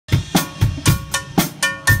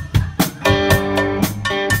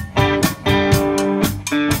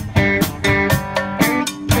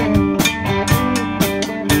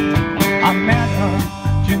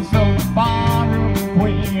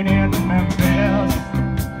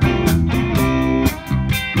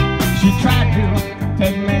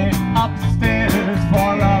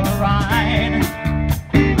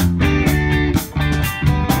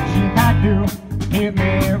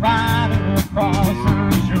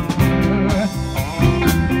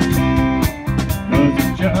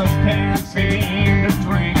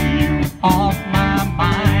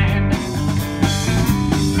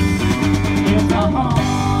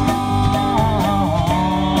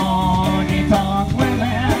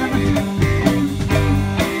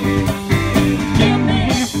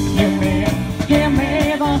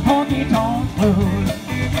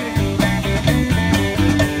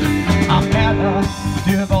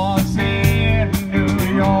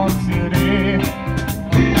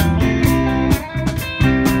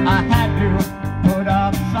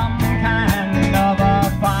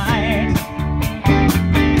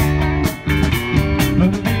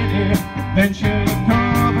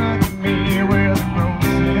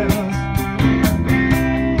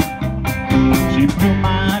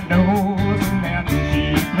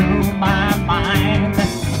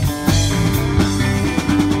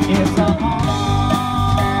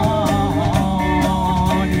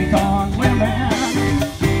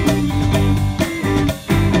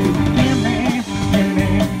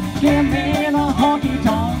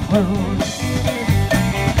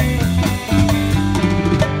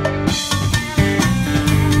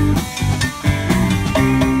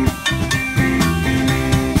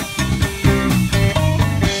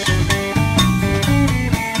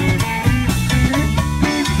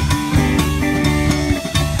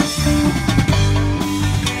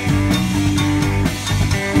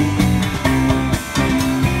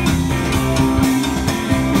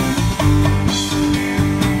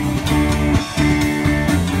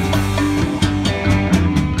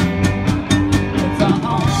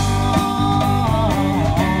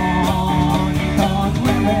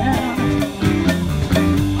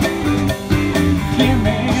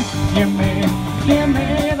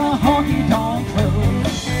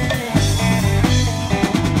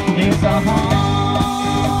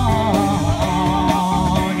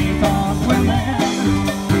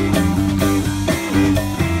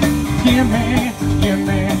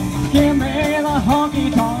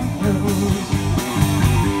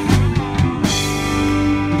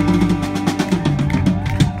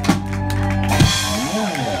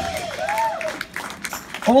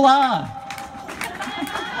Hola!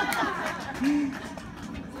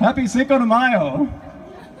 Happy Cinco de Mayo!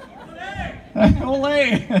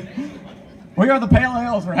 Ole! We are the Pail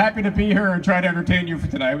Ails. We're happy to be here and try to entertain you for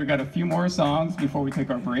tonight. We've got a few more songs before we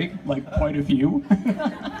take our break, like quite a few.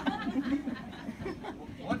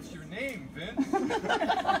 What's your name, Vince?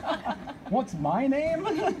 What's my name?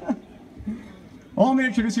 Well, let me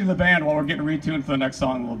introduce you to the band while we're getting retuned for the next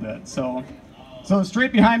song a little bit. So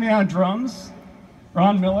straight behind me on drums,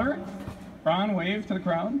 Ron Miller. Ron, wave to the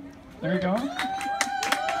crowd. There you go.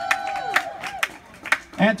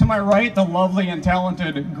 And to my right, the lovely and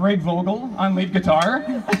talented Greg Vogel on lead guitar. With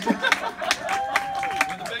a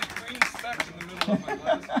big green speck in the middle of my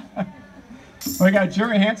glasses. We got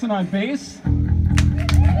Jerry Hansen on bass.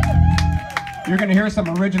 You're going to hear some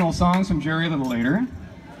original songs from Jerry a little later.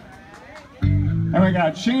 And we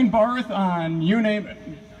got Shane Barth on, you name it,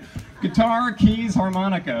 guitar, keys,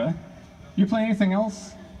 harmonica. You play anything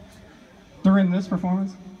else during this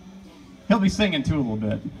performance? He'll be singing too a little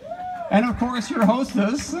bit. And of course, your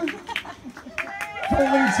hostess,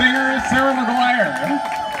 co-lead singer, Sarah McQuire.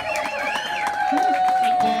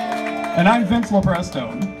 And I'm Vince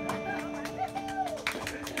LoPresto.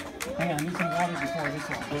 Hang on, I need some water before this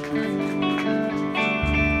one.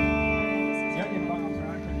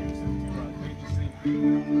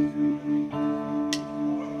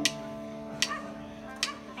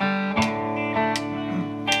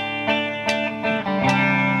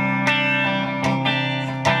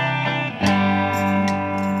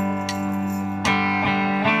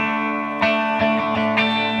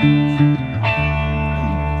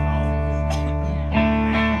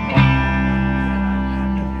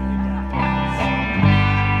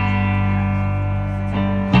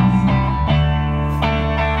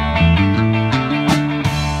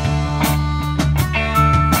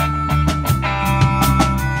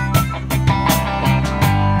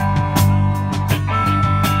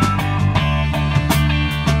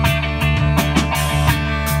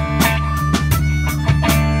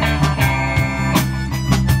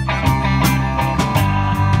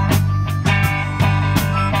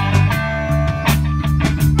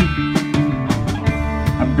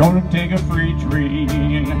 Gonna take a freight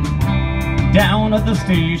train down at the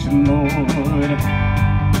station, Lord.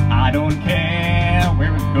 I don't care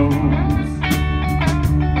where it goes.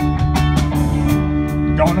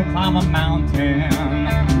 Gonna climb a mountain,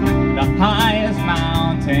 the highest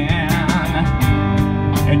mountain,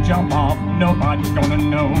 and jump off, nobody's gonna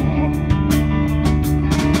know.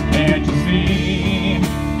 Can't you see?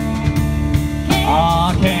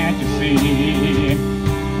 Oh, can't you see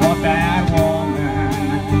what that woman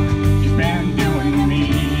been doing to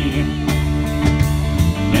me?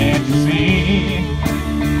 Can't you see?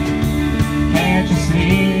 Can't you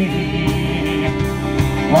see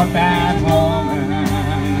what that woman,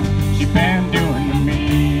 she's been doing to me?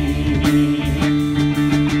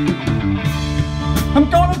 I'm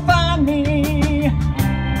gonna find me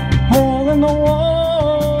hole in the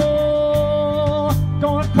wall,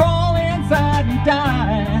 gonna crawl inside and die.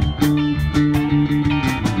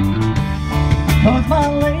 'Cause my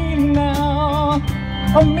lady now,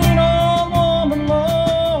 a mean old woman,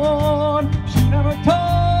 Lord, she never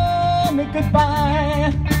told me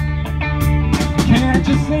goodbye. Can't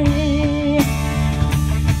you see?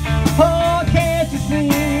 Oh, can't you see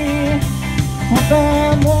what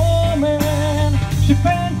that woman, she's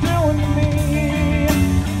been doing to me?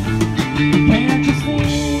 Can't you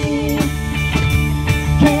see?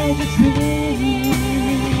 Can't you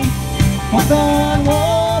see what that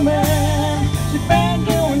woman, she's been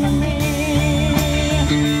doing to me?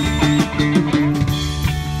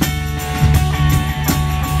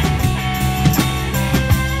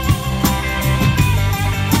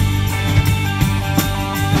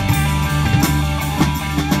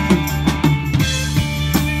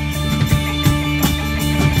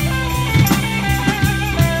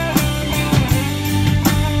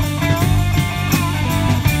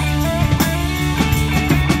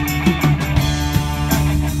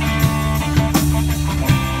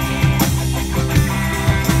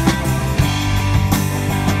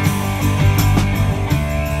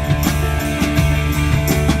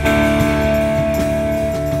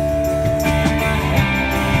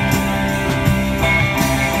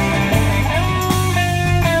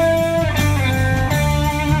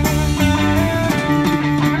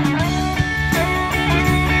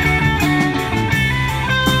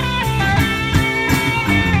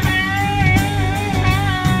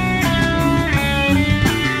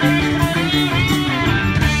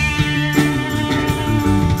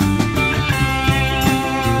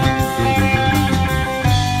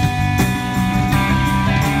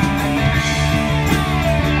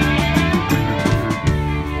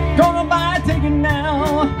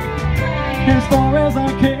 as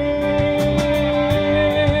I can,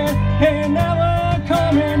 ain't never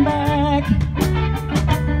coming back.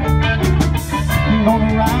 I'm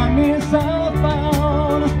gonna ride me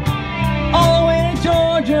southbound all the way to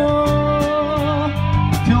Georgia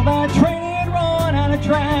till that train run out of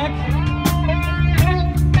track.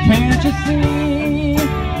 Can't you see?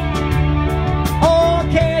 Oh,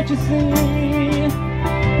 can't you see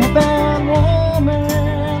what that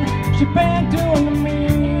woman she been doing to me?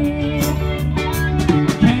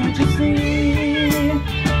 Can't you see?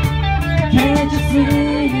 Can't you see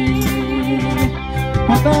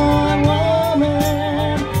what that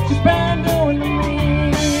woman she's been doing to me?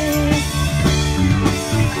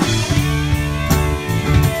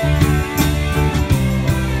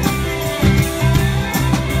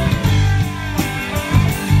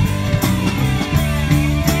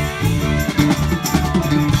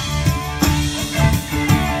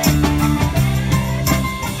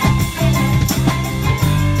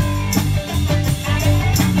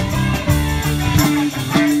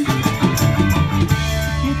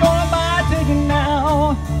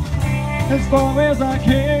 As far as I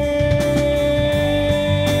can.